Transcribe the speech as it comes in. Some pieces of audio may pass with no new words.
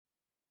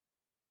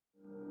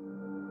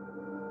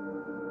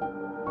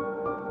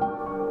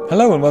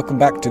Hello and welcome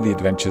back to the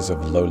adventures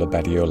of Lola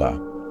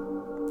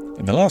Badiola.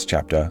 In the last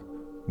chapter,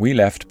 we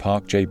left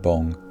Park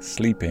Jae-bong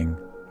sleeping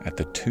at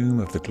the tomb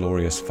of the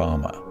glorious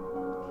farmer.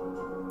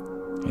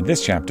 In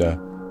this chapter,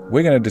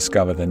 we're going to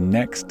discover the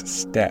next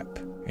step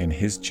in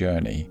his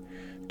journey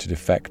to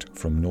defect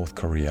from North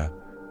Korea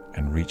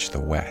and reach the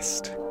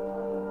West.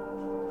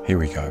 Here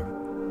we go.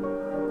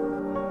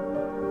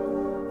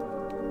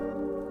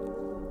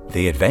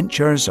 The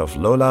Adventures of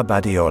Lola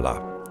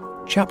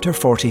Badiola, Chapter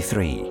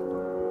 43.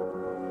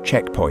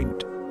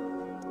 Checkpoint.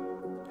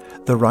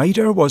 The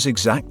rider was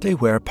exactly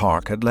where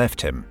Park had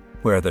left him,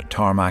 where the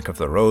tarmac of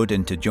the road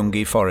into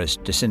Jungi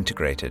Forest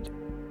disintegrated.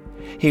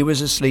 He was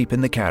asleep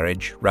in the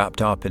carriage,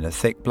 wrapped up in a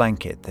thick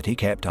blanket that he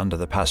kept under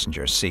the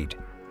passenger's seat.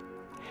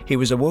 He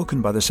was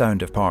awoken by the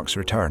sound of Park's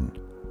return.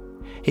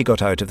 He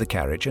got out of the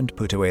carriage and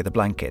put away the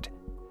blanket.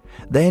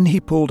 Then he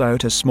pulled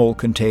out a small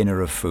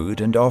container of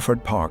food and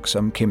offered Park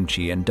some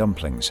kimchi and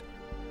dumplings.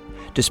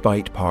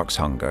 Despite Park's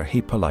hunger,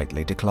 he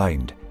politely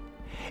declined.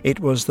 It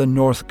was the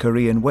North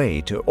Korean way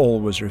to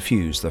always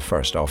refuse the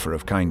first offer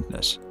of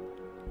kindness.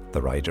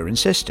 The rider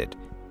insisted,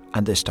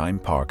 and this time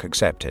Park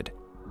accepted.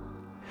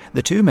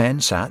 The two men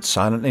sat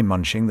silently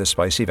munching the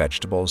spicy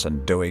vegetables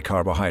and doughy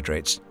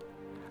carbohydrates,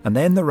 and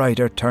then the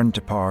rider turned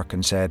to Park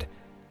and said,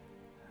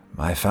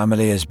 "My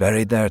family is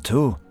buried there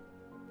too."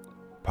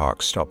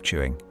 Park stopped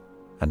chewing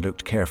and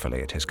looked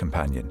carefully at his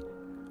companion.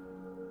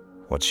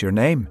 "What's your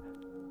name?"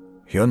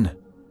 "Hyun."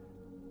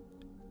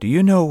 "Do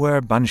you know where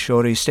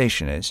Banshori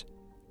Station is?"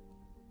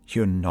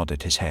 Hyun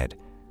nodded his head.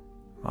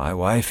 "My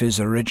wife is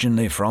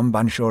originally from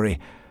Banshori.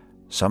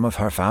 Some of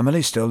her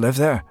family still live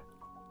there."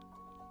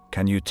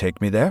 "Can you take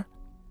me there?"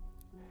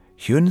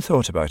 Hyun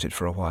thought about it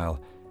for a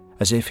while,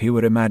 as if he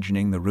were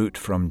imagining the route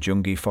from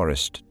Jungi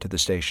Forest to the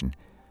station.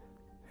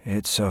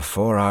 "It's a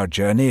 4-hour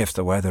journey if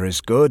the weather is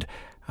good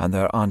and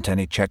there aren't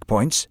any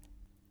checkpoints."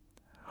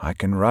 "I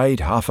can ride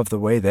half of the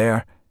way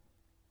there."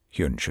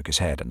 Hyun shook his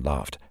head and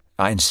laughed.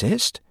 "I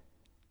insist."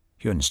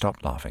 Hyun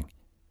stopped laughing.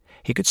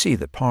 He could see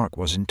that Park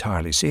was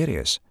entirely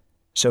serious,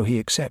 so he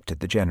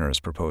accepted the generous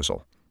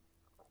proposal.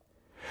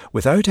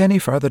 Without any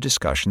further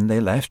discussion,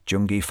 they left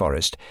Jungi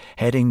Forest,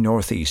 heading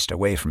northeast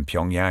away from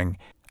Pyongyang,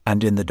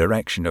 and in the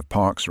direction of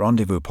Park's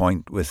rendezvous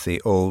point with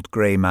the old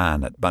grey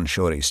man at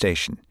Banshori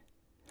Station.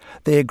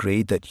 They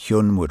agreed that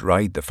Hyun would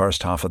ride the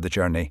first half of the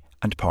journey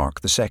and Park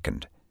the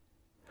second.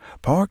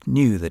 Park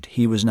knew that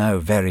he was now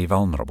very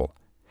vulnerable.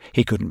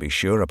 He couldn't be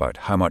sure about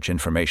how much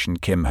information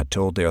Kim had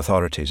told the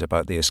authorities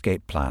about the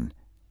escape plan.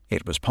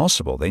 It was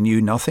possible they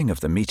knew nothing of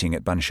the meeting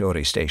at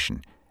Banshori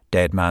Station,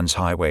 Dead Man's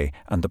Highway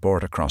and the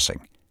border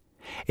crossing.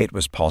 It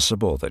was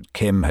possible that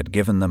Kim had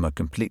given them a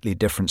completely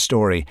different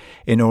story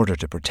in order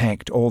to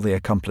protect all the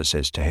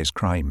accomplices to his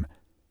crime.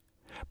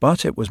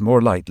 But it was more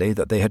likely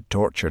that they had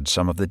tortured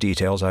some of the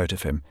details out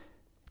of him.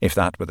 If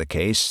that were the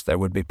case, there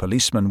would be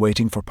policemen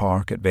waiting for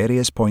Park at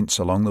various points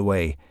along the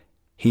way.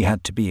 He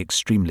had to be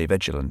extremely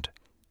vigilant.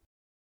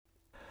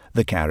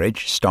 The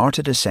carriage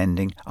started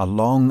ascending a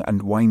long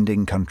and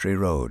winding country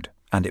road,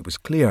 and it was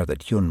clear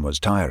that Hyun was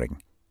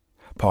tiring.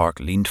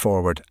 Park leaned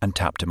forward and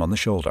tapped him on the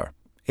shoulder.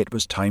 It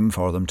was time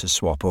for them to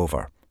swap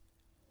over.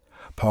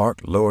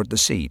 Park lowered the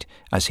seat,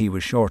 as he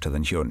was shorter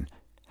than Hyun.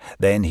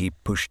 Then he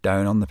pushed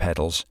down on the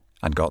pedals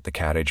and got the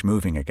carriage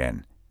moving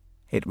again.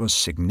 It was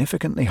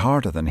significantly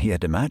harder than he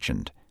had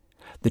imagined.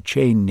 The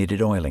chain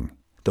needed oiling,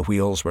 the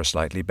wheels were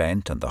slightly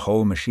bent, and the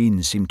whole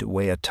machine seemed to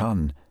weigh a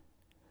ton.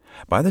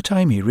 By the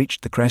time he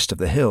reached the crest of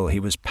the hill, he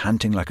was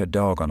panting like a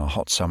dog on a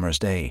hot summer's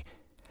day.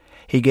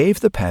 He gave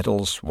the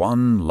pedals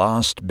one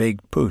last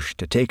big push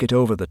to take it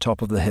over the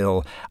top of the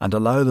hill and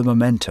allow the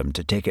momentum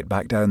to take it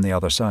back down the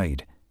other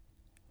side.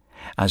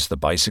 As the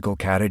bicycle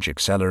carriage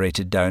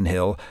accelerated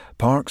downhill,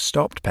 Park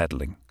stopped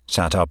pedalling,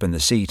 sat up in the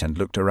seat and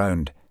looked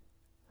around.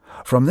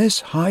 From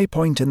this high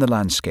point in the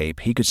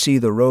landscape, he could see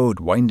the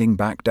road winding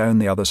back down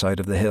the other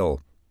side of the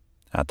hill.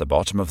 At the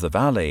bottom of the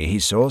valley, he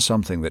saw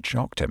something that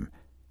shocked him.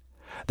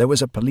 There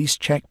was a police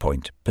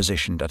checkpoint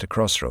positioned at a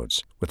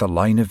crossroads, with a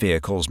line of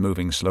vehicles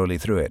moving slowly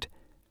through it.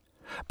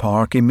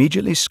 Park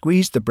immediately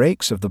squeezed the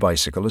brakes of the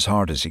bicycle as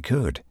hard as he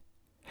could.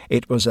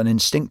 It was an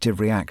instinctive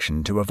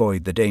reaction to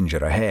avoid the danger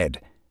ahead.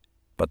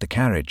 But the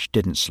carriage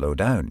didn't slow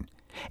down.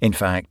 In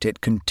fact,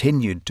 it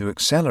continued to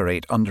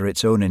accelerate under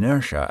its own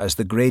inertia as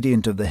the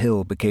gradient of the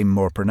hill became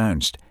more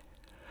pronounced.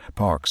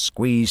 Park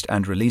squeezed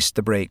and released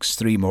the brakes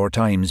 3 more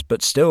times,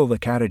 but still the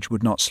carriage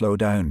would not slow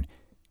down.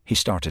 He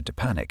started to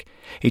panic.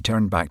 He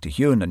turned back to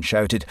Hyun and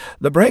shouted,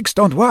 "The brakes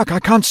don't work! I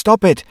can't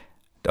stop it!"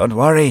 "Don't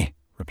worry,"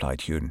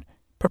 replied Hyun,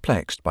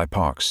 perplexed by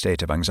Park's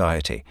state of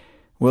anxiety.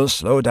 "We'll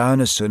slow down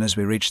as soon as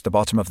we reach the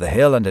bottom of the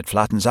hill and it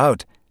flattens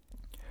out."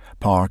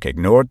 Park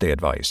ignored the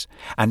advice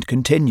and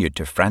continued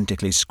to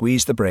frantically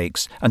squeeze the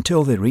brakes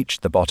until they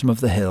reached the bottom of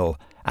the hill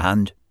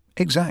and,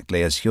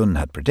 exactly as Hyun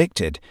had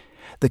predicted,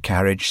 the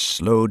carriage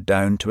slowed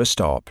down to a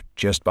stop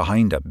just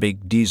behind a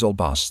big diesel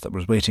bus that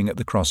was waiting at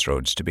the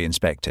crossroads to be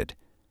inspected.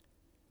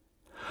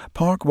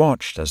 Park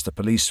watched as the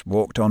police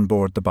walked on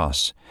board the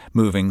bus,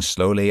 moving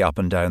slowly up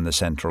and down the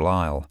central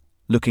aisle,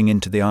 looking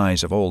into the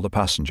eyes of all the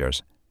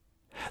passengers.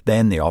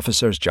 Then the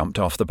officers jumped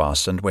off the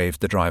bus and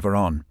waved the driver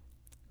on.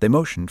 They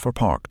motioned for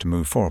Park to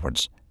move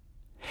forwards.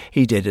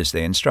 He did as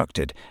they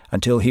instructed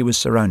until he was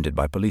surrounded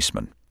by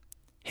policemen.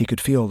 He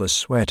could feel the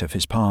sweat of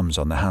his palms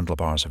on the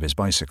handlebars of his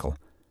bicycle.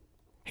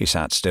 He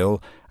sat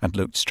still and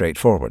looked straight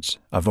forwards,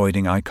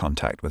 avoiding eye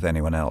contact with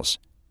anyone else.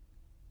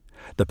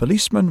 The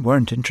policemen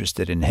weren't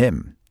interested in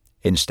him.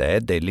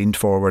 Instead, they leaned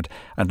forward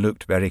and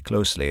looked very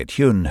closely at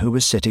Hyun, who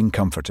was sitting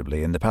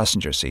comfortably in the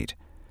passenger seat.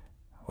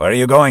 "Where are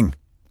you going?"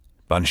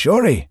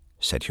 "Banshori,"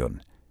 said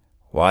Hyun.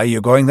 "Why are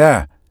you going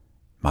there?"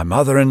 "My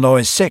mother-in-law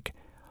is sick."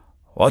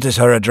 "What is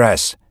her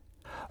address?"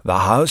 "The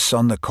house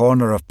on the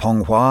corner of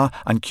Ponghua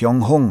and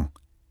Kyonghung."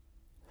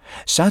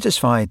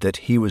 Satisfied that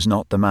he was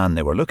not the man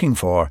they were looking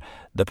for,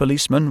 the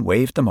policeman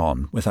waved them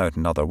on without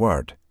another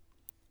word.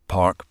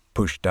 Park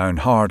pushed down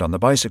hard on the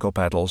bicycle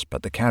pedals,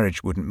 but the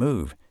carriage wouldn't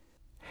move.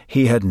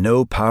 He had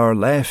no power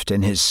left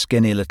in his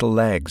skinny little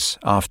legs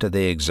after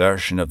the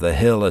exertion of the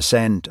hill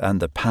ascent and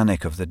the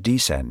panic of the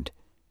descent.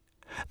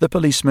 The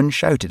policeman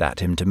shouted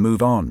at him to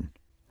move on.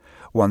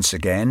 Once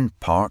again,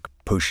 Park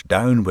pushed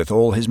down with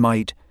all his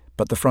might,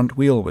 but the front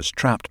wheel was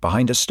trapped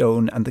behind a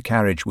stone and the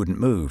carriage wouldn't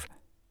move.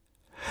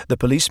 The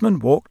policeman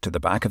walked to the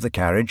back of the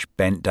carriage,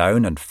 bent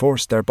down and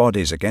forced their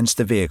bodies against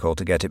the vehicle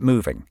to get it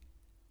moving.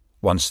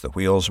 Once the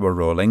wheels were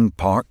rolling,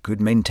 Park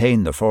could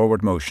maintain the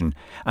forward motion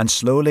and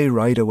slowly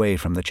ride away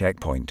from the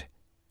checkpoint.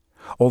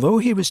 Although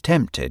he was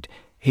tempted,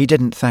 he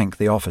didn't thank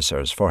the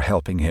officers for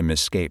helping him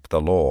escape the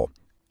law.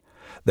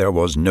 There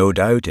was no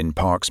doubt in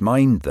Park's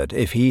mind that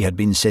if he had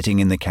been sitting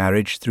in the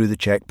carriage through the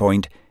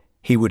checkpoint,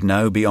 he would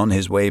now be on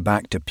his way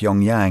back to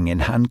Pyongyang in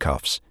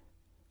handcuffs.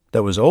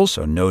 There was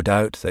also no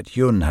doubt that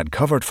Hyun had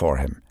covered for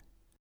him.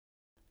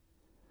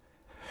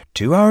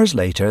 2 hours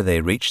later they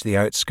reached the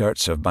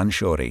outskirts of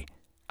Banshori,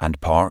 and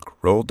Park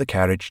rolled the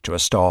carriage to a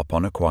stop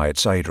on a quiet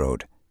side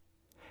road.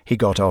 He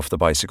got off the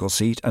bicycle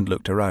seat and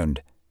looked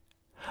around.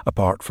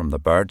 Apart from the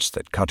birds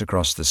that cut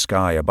across the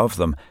sky above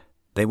them,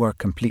 they were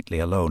completely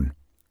alone.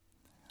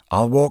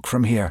 "I'll walk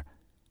from here."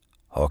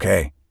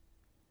 "Okay."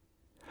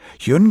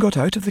 Hyun got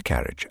out of the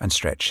carriage and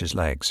stretched his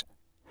legs.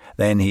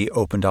 Then he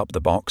opened up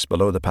the box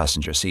below the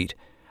passenger seat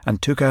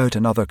and took out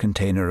another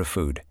container of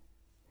food.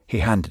 He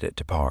handed it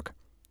to Park.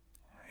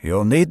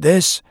 "You'll need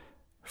this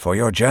for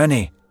your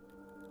journey."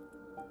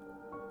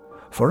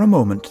 For a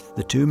moment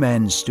the two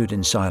men stood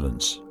in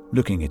silence,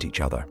 looking at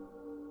each other.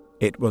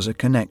 It was a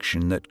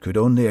connection that could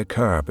only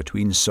occur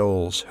between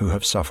souls who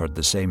have suffered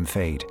the same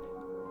fate.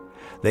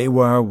 They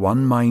were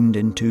one mind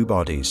in two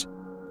bodies,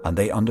 and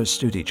they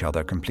understood each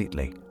other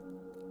completely.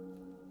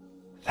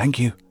 "Thank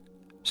you,"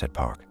 said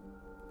Park.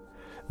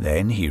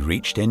 Then he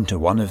reached into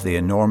one of the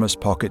enormous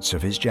pockets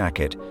of his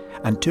jacket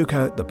and took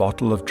out the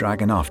bottle of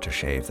Dragon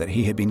aftershave that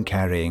he had been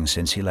carrying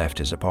since he left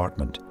his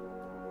apartment.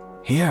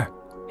 "Here,"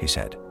 he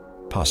said,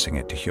 passing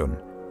it to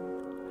Hyun.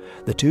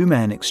 The two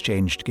men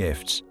exchanged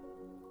gifts.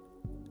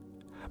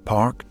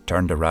 Park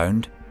turned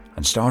around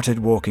and started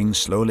walking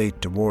slowly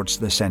towards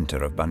the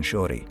centre of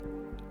Banshori.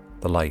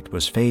 The light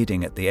was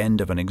fading at the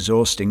end of an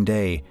exhausting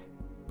day,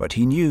 but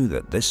he knew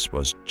that this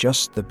was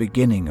just the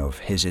beginning of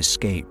his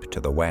escape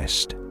to the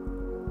west.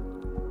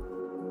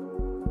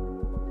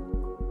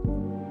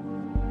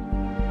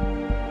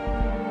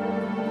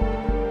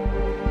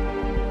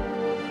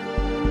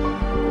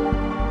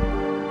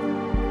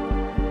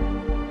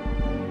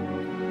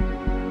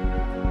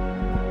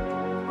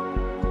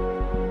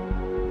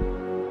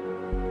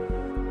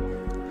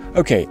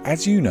 Okay,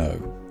 as you know,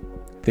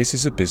 this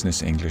is a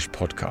Business English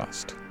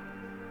podcast,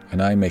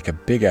 and I make a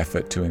big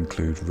effort to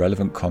include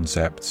relevant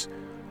concepts,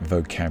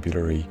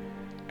 vocabulary,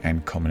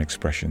 and common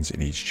expressions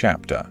in each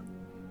chapter,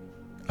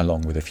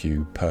 along with a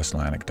few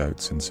personal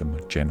anecdotes and some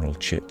general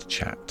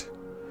chit-chat.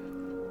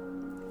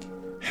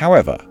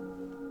 However,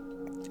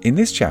 in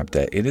this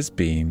chapter it has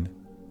been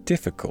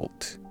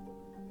difficult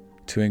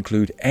to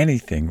include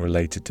anything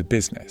related to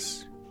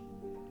business,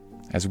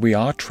 as we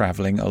are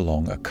travelling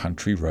along a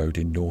country road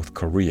in North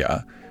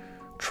Korea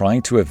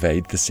trying to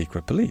evade the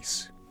secret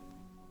police.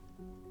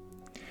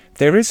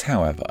 There is,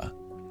 however,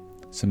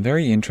 some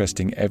very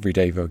interesting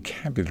everyday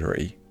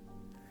vocabulary,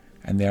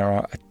 and there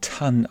are a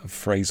ton of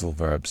phrasal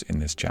verbs in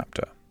this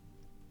chapter.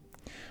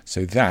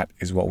 So that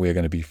is what we're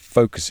going to be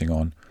focusing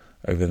on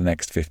over the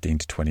next 15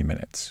 to 20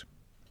 minutes.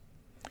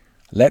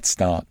 Let's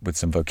start with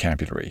some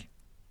vocabulary.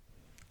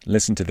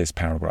 Listen to this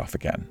paragraph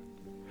again.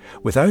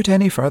 Without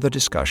any further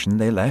discussion,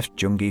 they left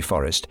Junggi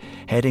Forest,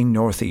 heading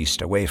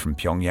northeast away from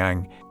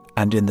Pyongyang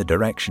and in the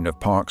direction of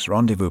Park's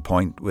rendezvous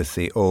point with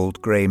the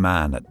old grey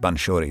man at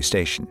Banshori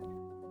Station.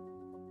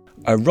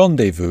 A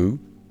rendezvous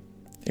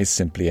is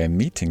simply a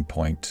meeting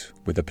point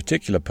with a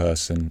particular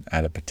person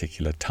at a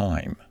particular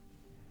time.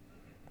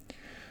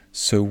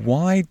 So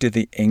why do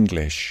the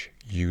English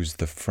use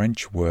the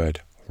French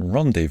word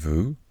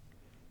rendezvous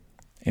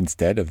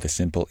instead of the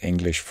simple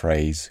English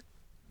phrase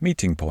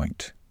meeting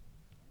point?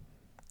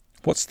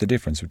 What's the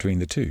difference between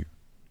the two?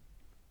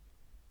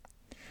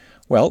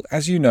 Well,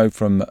 as you know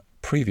from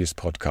previous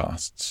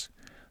podcasts,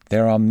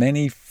 there are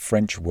many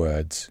French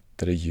words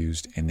that are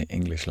used in the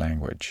English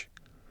language,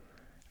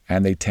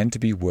 and they tend to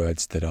be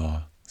words that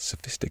are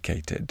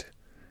sophisticated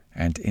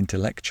and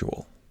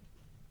intellectual.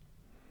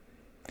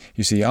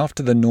 You see,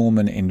 after the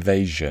Norman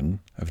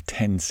invasion of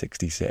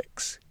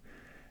 1066,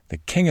 the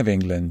King of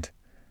England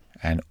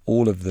and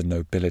all of the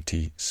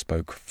nobility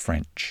spoke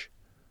French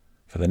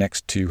for the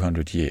next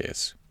 200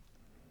 years,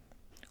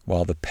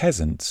 while the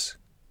peasants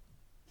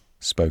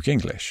spoke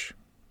English.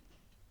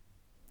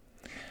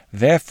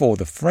 Therefore,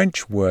 the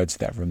French words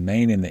that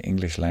remain in the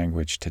English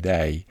language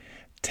today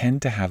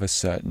tend to have a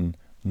certain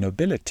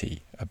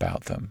nobility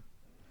about them.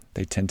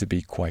 They tend to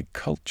be quite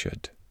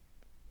cultured.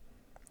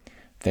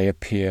 They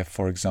appear,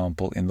 for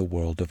example, in the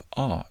world of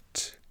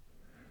art.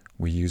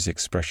 We use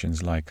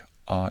expressions like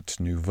Art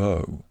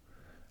Nouveau,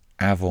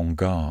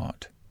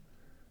 avant-garde,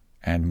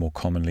 and more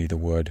commonly the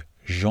word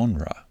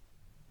genre.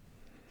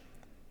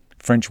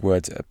 French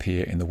words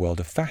appear in the world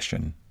of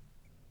fashion,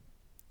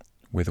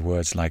 with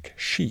words like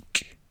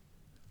chic,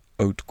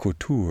 haute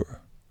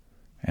couture,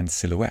 and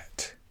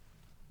silhouette.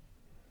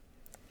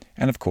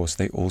 And of course,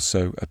 they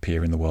also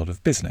appear in the world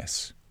of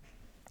business.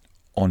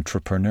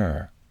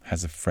 Entrepreneur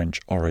has a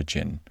French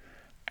origin,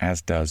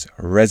 as does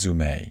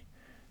résumé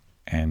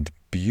and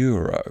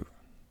bureau.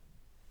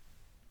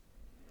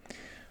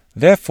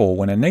 Therefore,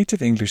 when a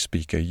native English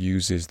speaker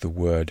uses the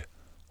word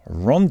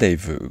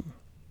rendezvous,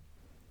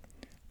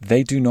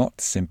 they do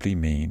not simply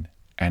mean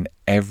an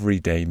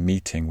everyday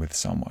meeting with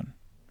someone.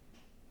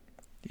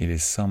 It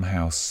is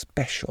somehow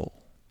special.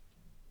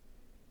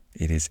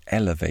 It is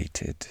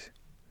elevated.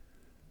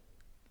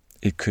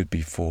 It could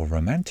be for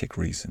romantic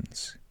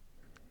reasons.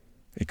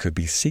 It could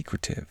be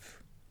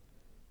secretive,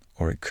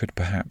 or it could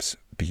perhaps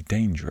be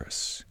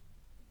dangerous.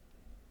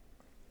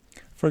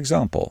 For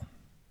example,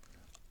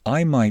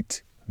 I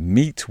might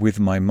meet with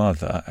my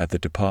mother at the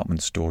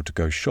department store to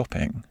go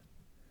shopping,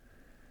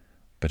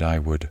 but I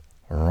would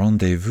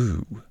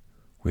rendezvous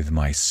with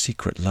my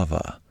secret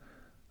lover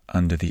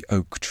under the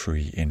oak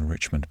tree in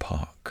Richmond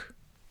Park.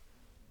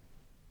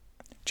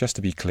 Just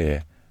to be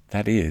clear,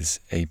 that is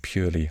a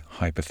purely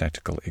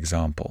hypothetical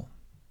example.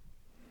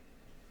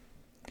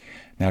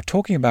 Now,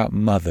 talking about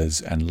mothers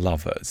and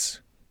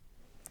lovers,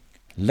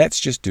 let's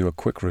just do a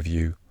quick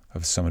review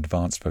of some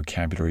advanced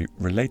vocabulary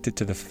related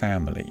to the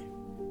family.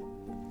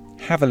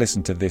 Have a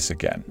listen to this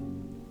again.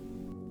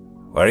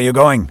 Where are you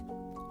going?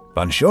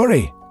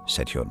 Banshuri,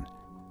 said Hyun.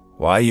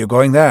 Why are you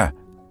going there?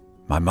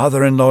 My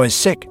mother-in-law is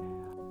sick.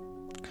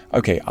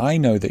 Okay, I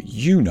know that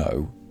you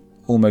know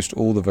almost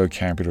all the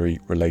vocabulary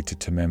related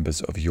to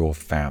members of your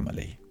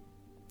family.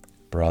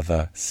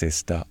 Brother,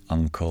 sister,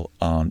 uncle,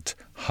 aunt,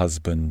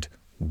 husband,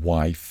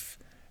 wife,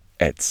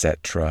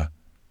 etc.,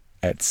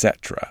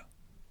 etc.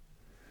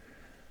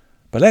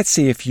 But let's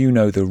see if you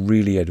know the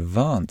really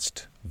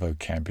advanced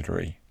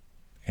vocabulary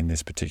in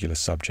this particular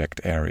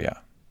subject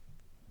area.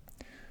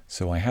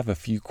 So I have a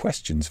few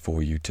questions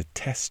for you to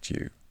test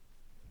you.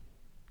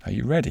 Are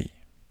you ready?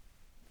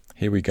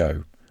 Here we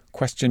go.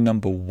 Question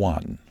number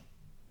 1.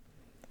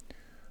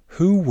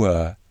 Who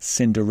were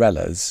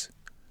Cinderella's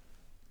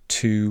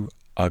 2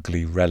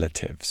 ugly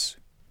relatives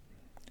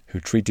who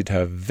treated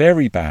her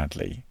very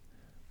badly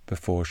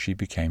before she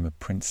became a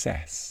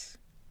princess?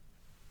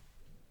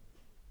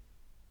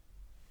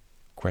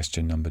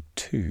 Question number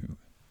 2.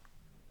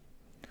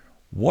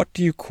 What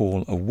do you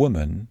call a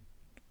woman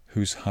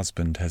whose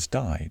husband has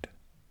died?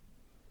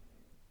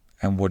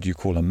 And what do you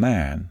call a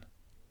man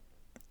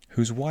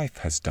whose wife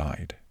has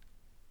died?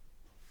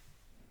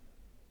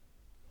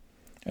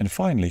 And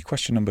finally,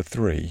 question number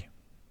 3.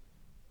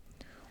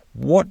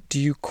 What do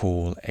you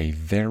call a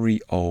very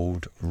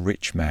old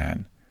rich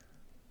man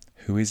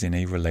who is in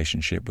a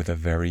relationship with a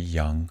very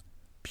young,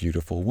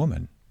 beautiful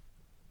woman?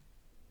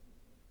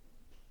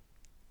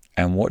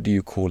 And what do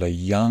you call a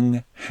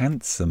young,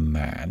 handsome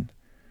man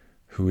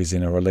who is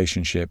in a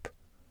relationship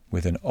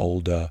with an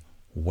older,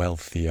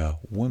 wealthier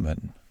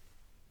woman?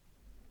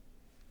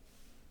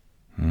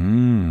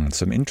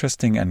 Some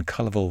interesting and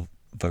colourful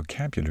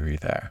vocabulary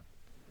there.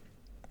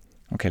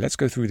 Okay, let's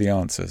go through the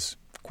answers.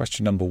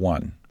 Question number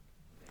 1.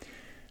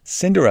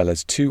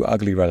 Cinderella's 2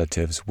 ugly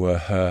relatives were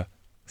her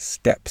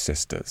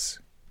stepsisters.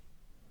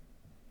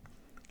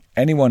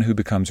 Anyone who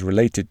becomes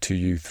related to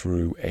you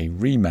through a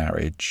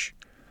remarriage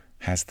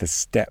has the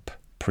step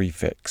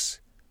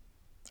prefix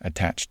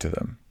attached to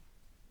them.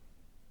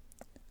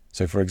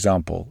 So, for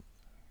example,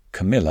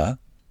 Camilla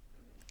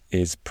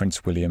is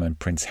Prince William and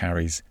Prince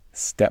Harry's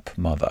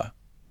stepmother,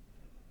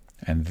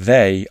 and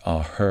they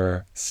are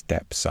her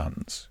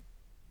stepsons.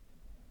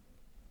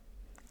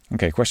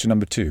 Okay, question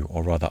number 2,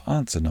 or rather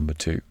answer number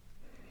 2.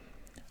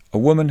 A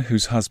woman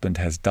whose husband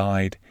has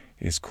died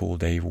is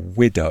called a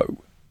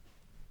widow.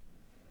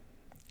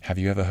 Have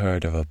you ever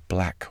heard of a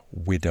black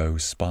widow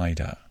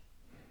spider?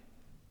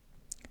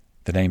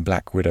 The name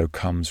black widow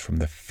comes from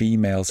the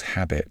female's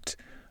habit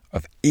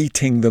of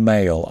eating the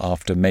male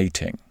after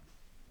mating.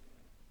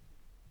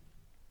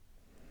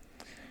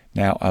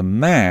 Now, a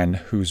man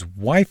whose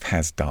wife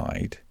has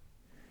died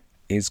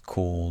is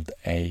called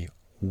a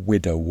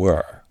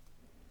widower.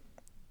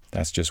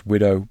 That's just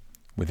widow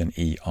with an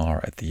ER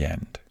at the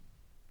end.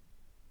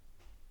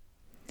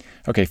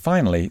 Okay,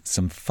 finally,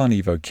 some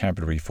funny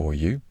vocabulary for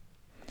you.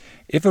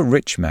 If a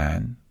rich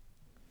man,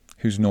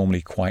 who's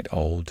normally quite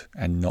old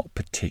and not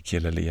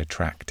particularly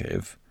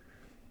attractive,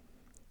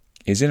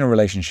 is in a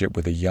relationship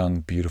with a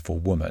young, beautiful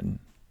woman,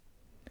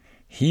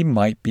 he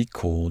might be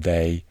called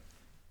a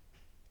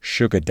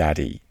sugar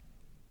daddy.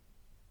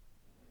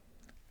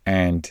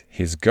 And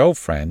his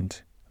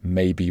girlfriend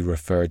may be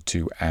referred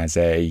to as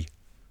a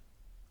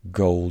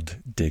gold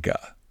digger.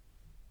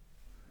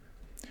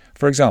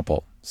 For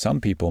example,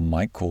 some people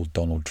might call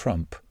Donald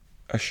Trump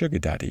a sugar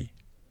daddy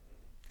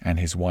and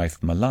his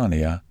wife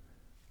Melania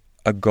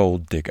a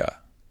gold digger.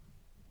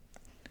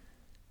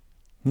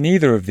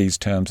 Neither of these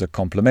terms are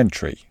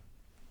complimentary,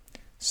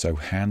 so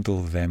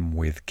handle them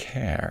with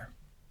care.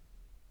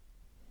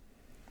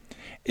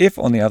 If,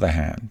 on the other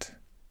hand,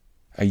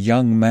 a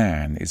young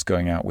man is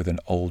going out with an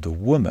older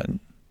woman,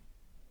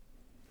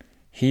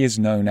 he is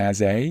known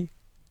as a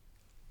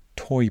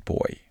toy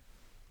boy,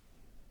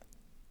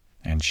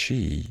 and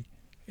she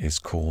is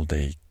called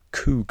a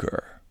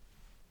cougar.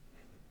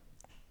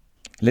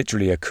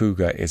 Literally, a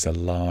cougar is a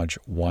large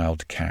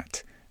wild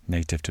cat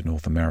native to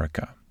North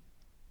America.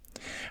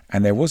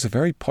 And there was a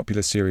very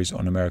popular series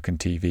on American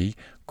TV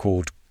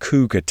called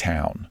Cougar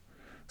Town,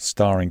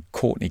 starring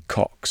Courtney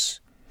Cox,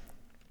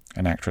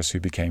 an actress who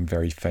became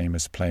very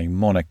famous playing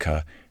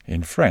Monica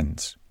in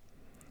Friends.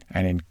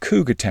 And in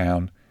Cougar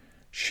Town,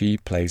 she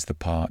plays the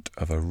part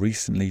of a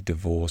recently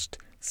divorced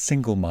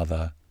single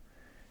mother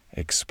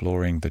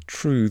exploring the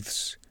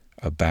truths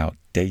about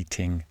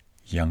dating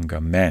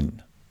younger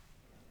men.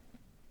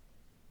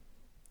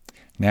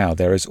 Now,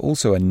 there is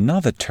also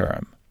another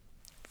term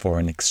for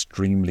an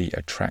extremely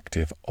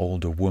attractive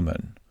older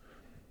woman.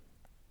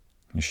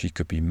 She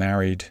could be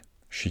married,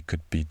 she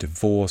could be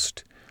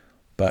divorced,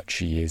 but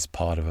she is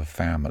part of a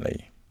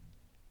family.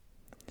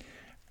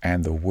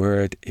 And the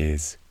word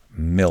is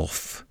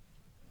MILF.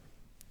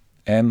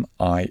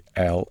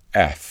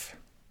 M-I-L-F.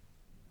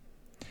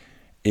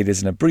 It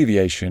is an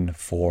abbreviation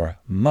for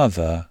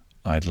mother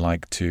I'd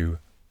like to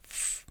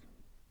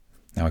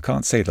Now, I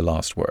can't say the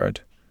last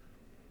word,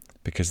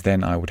 because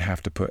then I would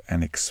have to put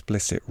an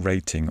explicit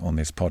rating on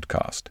this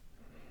podcast.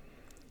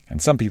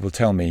 And some people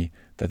tell me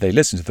that they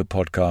listen to the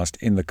podcast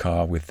in the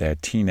car with their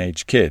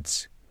teenage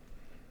kids.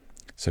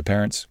 So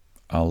parents,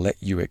 I'll let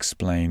you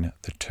explain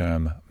the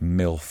term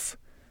MILF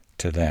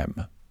to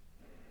them.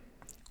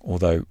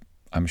 Although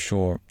I'm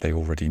sure they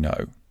already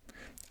know,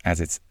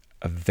 as it's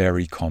a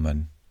very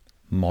common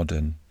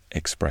modern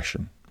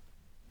expression.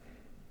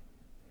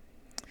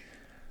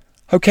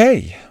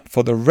 Okay,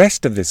 for the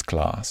rest of this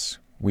class,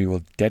 we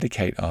will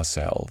dedicate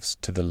ourselves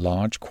to the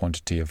large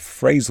quantity of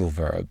phrasal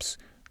verbs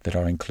that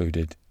are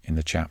included in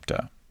the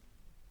chapter.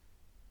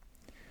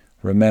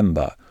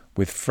 Remember,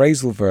 with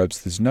phrasal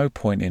verbs, there's no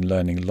point in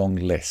learning long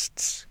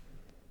lists.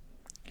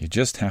 You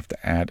just have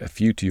to add a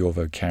few to your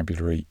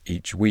vocabulary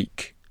each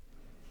week.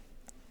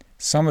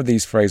 Some of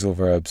these phrasal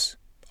verbs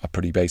are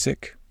pretty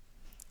basic,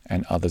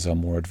 and others are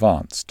more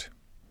advanced.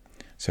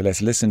 So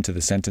let's listen to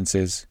the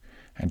sentences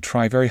and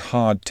try very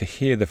hard to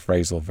hear the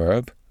phrasal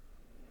verb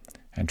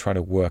and try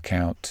to work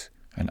out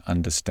and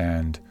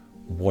understand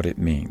what it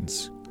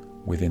means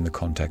within the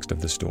context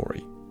of the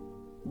story.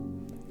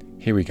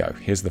 Here we go.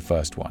 Here's the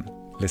first one.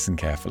 Listen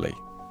carefully.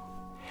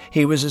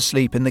 He was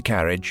asleep in the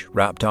carriage,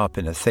 wrapped up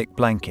in a thick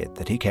blanket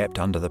that he kept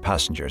under the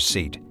passenger's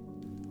seat.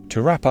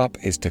 To wrap up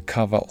is to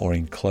cover or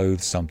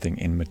enclose something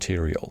in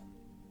material.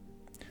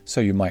 So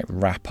you might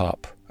wrap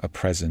up a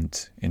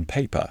present in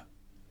paper.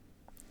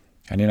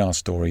 And in our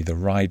story, the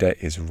rider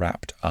is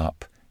wrapped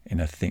up in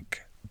a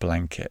thick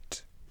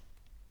blanket.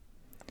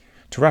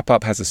 To wrap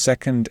up has a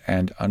second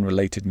and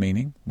unrelated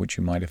meaning, which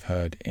you might have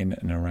heard in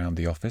and around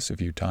the office a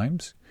few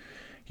times.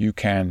 You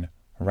can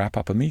wrap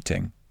up a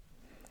meeting,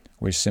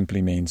 which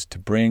simply means to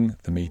bring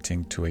the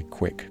meeting to a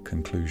quick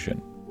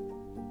conclusion.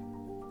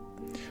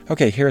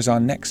 Okay, here's our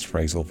next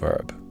phrasal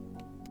verb.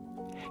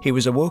 He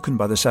was awoken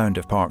by the sound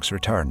of Park's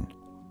return.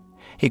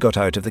 He got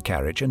out of the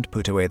carriage and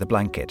put away the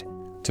blanket.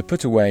 To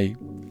put away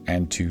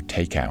and to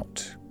take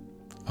out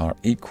are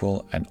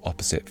equal and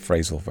opposite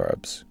phrasal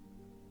verbs.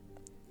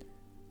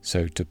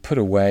 So to put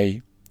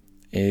away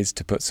is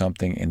to put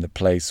something in the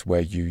place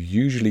where you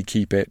usually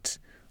keep it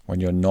when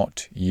you're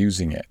not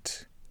using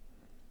it.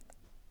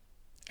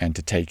 And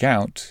to take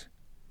out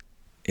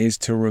is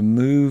to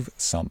remove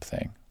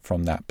something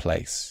from that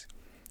place.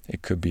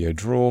 It could be a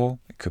drawer,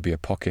 it could be a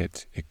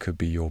pocket, it could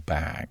be your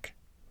bag.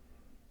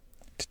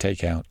 To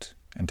take out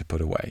and to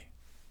put away.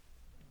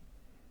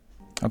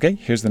 Okay,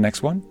 here's the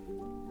next one.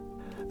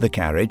 The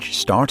carriage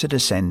started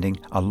ascending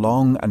a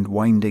long and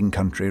winding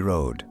country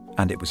road,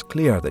 and it was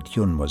clear that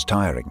Hyun was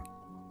tiring.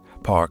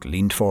 Park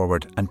leaned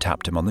forward and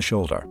tapped him on the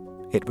shoulder.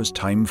 It was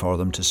time for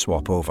them to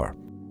swap over.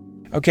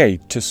 Okay,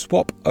 to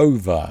swap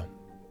over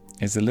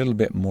is a little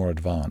bit more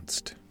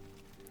advanced.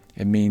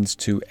 It means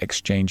to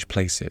exchange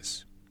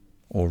places,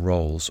 or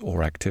roles,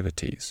 or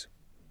activities.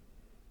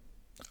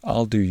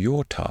 I'll do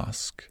your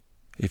task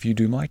if you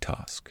do my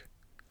task.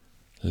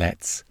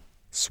 Let's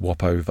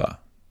swap over.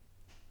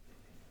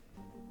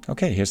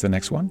 Okay, here's the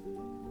next one.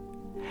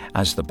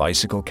 As the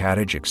bicycle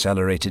carriage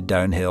accelerated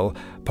downhill,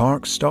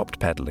 Park stopped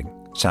pedalling,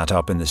 sat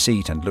up in the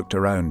seat and looked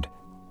around.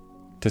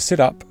 To sit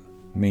up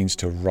means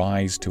to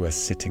rise to a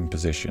sitting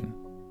position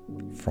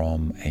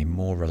from a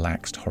more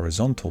relaxed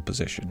horizontal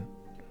position.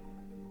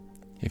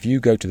 If you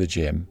go to the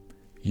gym,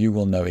 you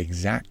will know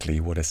exactly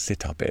what a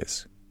sit-up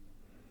is.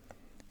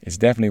 It's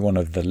definitely one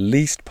of the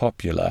least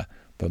popular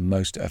but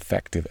most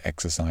effective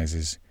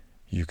exercises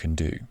you can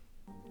do.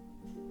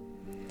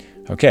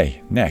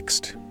 Okay,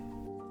 next.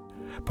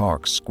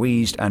 Park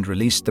squeezed and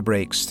released the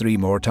brakes 3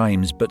 more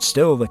times, but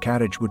still the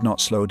carriage would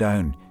not slow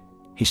down.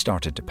 He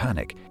started to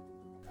panic.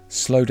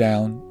 Slow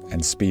down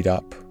and speed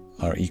up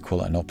are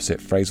equal and opposite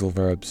phrasal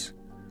verbs.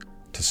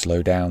 To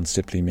slow down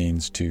simply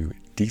means to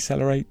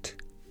decelerate,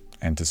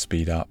 and to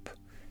speed up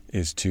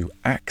is to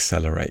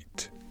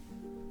accelerate.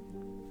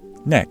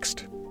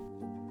 Next.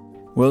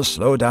 We'll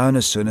slow down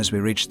as soon as we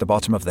reach the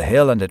bottom of the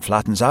hill and it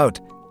flattens out.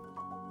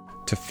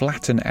 To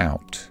flatten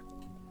out.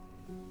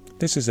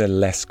 This is a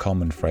less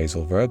common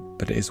phrasal verb,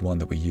 but it is one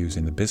that we use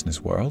in the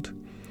business world.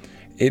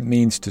 It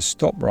means to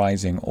stop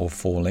rising or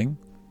falling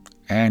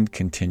and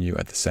continue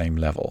at the same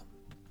level.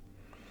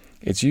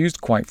 It's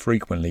used quite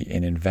frequently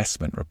in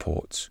investment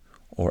reports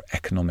or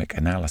economic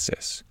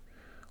analysis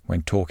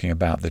when talking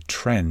about the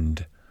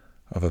trend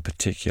of a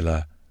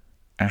particular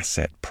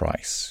asset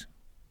price.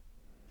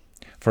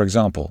 For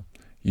example,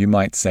 you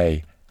might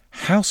say,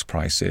 house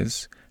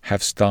prices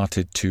have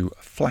started to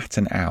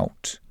flatten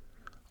out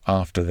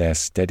after their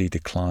steady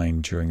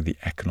decline during the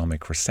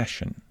economic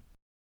recession.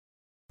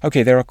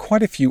 Okay, there are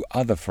quite a few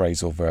other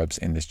phrasal verbs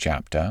in this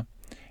chapter.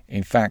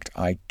 In fact,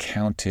 I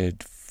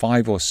counted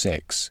 5 or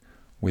 6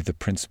 with the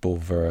principal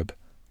verb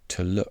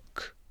to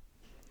look.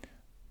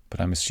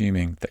 But I'm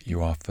assuming that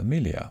you are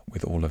familiar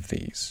with all of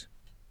these.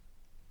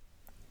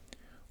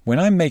 When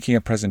I'm making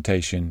a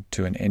presentation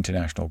to an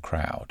international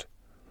crowd,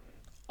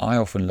 I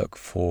often look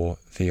for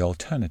the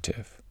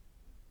alternative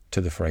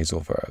to the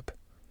phrasal verb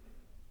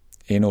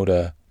in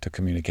order to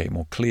communicate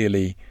more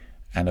clearly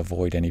and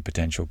avoid any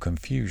potential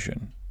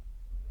confusion.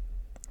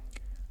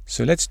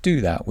 So let's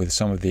do that with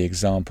some of the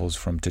examples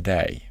from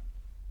today.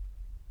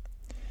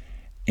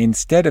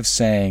 Instead of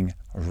saying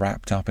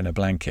wrapped up in a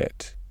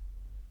blanket,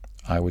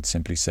 I would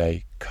simply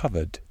say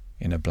covered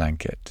in a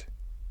blanket.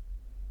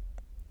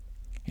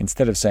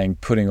 Instead of saying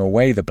putting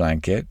away the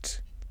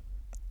blanket,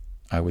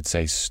 I would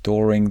say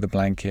storing the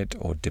blanket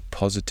or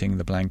depositing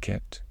the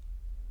blanket.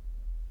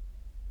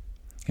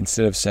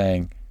 Instead of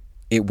saying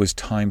it was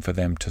time for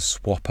them to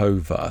swap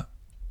over,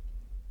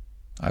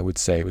 I would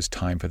say it was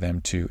time for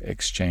them to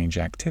exchange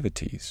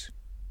activities.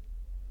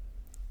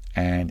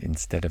 And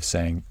instead of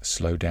saying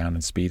slow down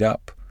and speed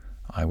up,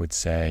 I would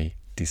say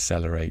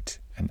decelerate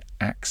and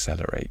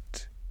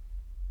accelerate.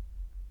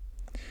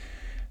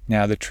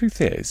 Now, the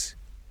truth is,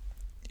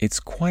 it's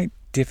quite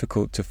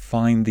difficult to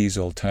find these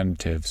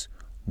alternatives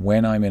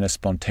when I'm in a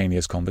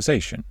spontaneous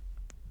conversation,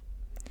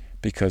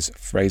 because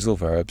phrasal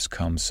verbs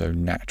come so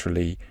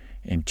naturally,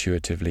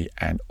 intuitively,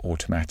 and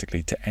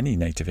automatically to any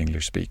native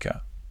English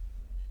speaker.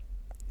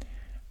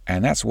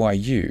 And that's why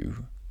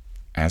you,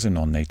 as a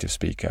non-native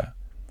speaker,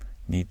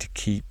 need to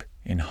keep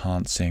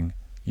enhancing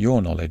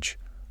your knowledge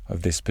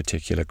of this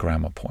particular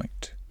grammar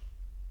point.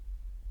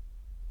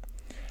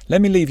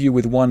 Let me leave you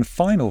with one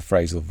final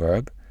phrasal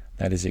verb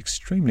that is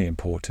extremely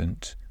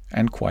important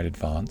and quite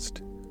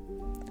advanced.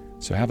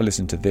 So have a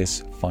listen to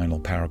this final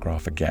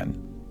paragraph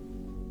again.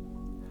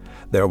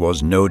 There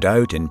was no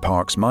doubt in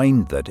Park's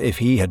mind that if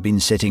he had been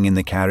sitting in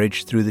the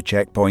carriage through the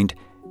checkpoint,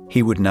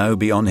 he would now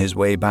be on his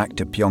way back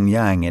to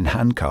Pyongyang in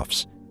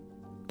handcuffs.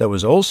 There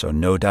was also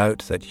no doubt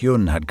that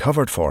Yun had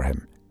covered for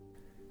him.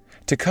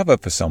 To cover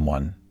for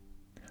someone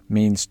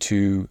means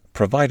to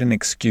provide an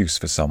excuse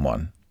for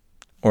someone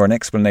or an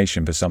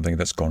explanation for something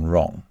that's gone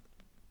wrong.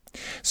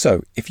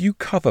 So, if you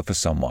cover for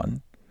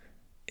someone,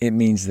 it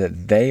means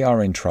that they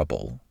are in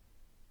trouble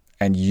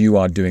and you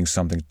are doing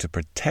something to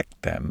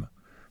protect them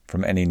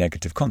from any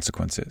negative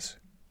consequences.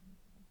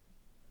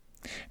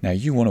 Now,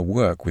 you want to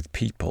work with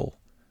people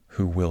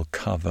who will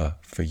cover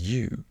for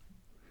you,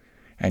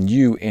 and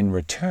you, in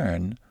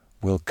return,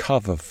 will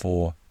cover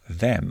for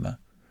them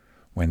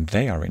when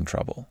they are in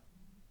trouble.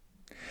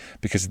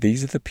 Because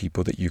these are the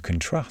people that you can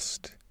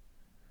trust,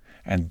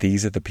 and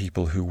these are the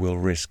people who will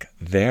risk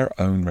their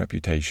own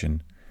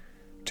reputation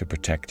to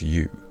protect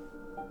you.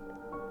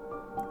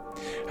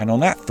 And on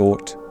that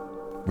thought,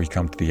 we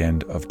come to the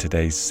end of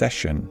today's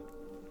session.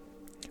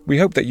 We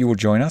hope that you will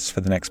join us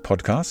for the next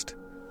podcast.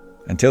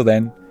 Until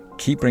then,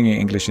 keep bringing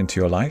English into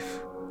your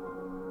life.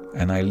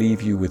 And I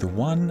leave you with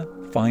one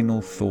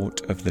final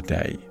thought of the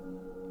day.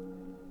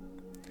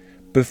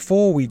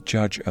 Before we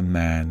judge a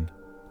man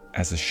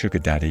as a sugar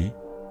daddy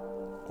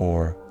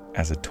or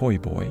as a toy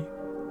boy,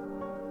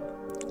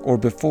 or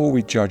before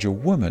we judge a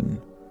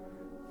woman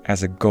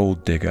as a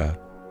gold digger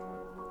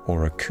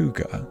or a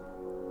cougar,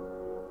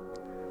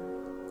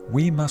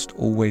 we must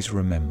always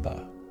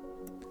remember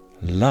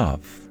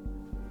love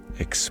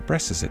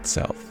expresses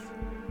itself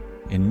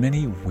in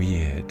many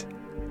weird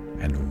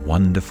and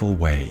wonderful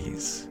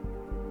ways.